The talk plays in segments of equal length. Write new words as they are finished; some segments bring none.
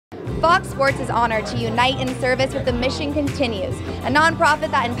Fox Sports is honored to unite in service with the Mission Continues, a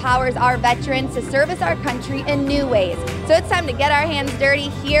nonprofit that empowers our veterans to service our country in new ways. So it's time to get our hands dirty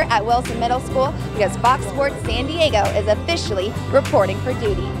here at Wilson Middle School because Fox Sports San Diego is officially reporting for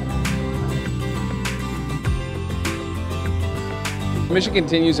duty. Mission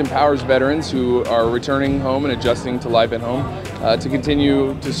Continues empowers veterans who are returning home and adjusting to life at home to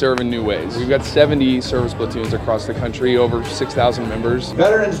continue to serve in new ways. We've got 70 service platoons across the country, over 6,000 members.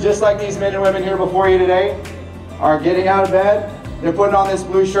 Veterans just like these men and women here before you today are getting out of bed, they're putting on this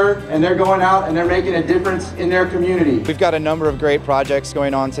blue shirt, and they're going out and they're making a difference in their community. We've got a number of great projects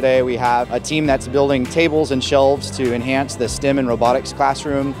going on today. We have a team that's building tables and shelves to enhance the STEM and robotics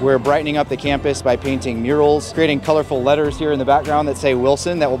classroom. We're brightening up the campus by painting murals, creating colorful letters here in the background that say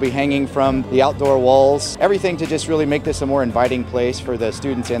Wilson that will be hanging from the outdoor walls. Everything to just really make this a more inviting place for the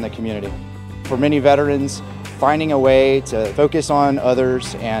students and the community. For many veterans, finding a way to focus on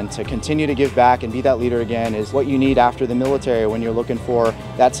others and to continue to give back and be that leader again is what you need after the military when you're looking for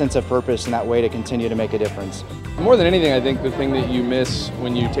that sense of purpose and that way to continue to make a difference. More than anything, I think the thing that you miss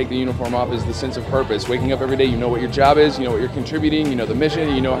when you take the uniform off is the sense of purpose. Waking up every day, you know what your job is, you know what you're contributing, you know the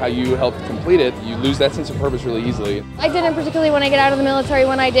mission, you know how you help complete it. You lose that sense of purpose really easily. I didn't particularly want to get out of the military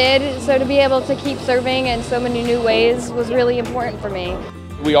when I did, so to be able to keep serving in so many new ways was really important for me.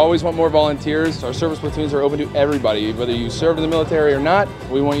 We always want more volunteers. Our service platoons are open to everybody, whether you served in the military or not.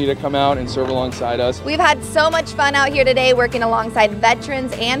 We want you to come out and serve alongside us. We've had so much fun out here today working alongside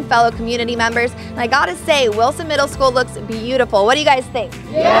veterans and fellow community members. And I gotta say, Wilson Middle School looks beautiful. What do you guys think?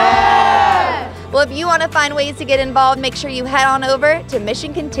 Yeah! Well, if you want to find ways to get involved, make sure you head on over to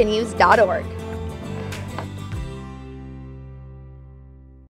missioncontinues.org.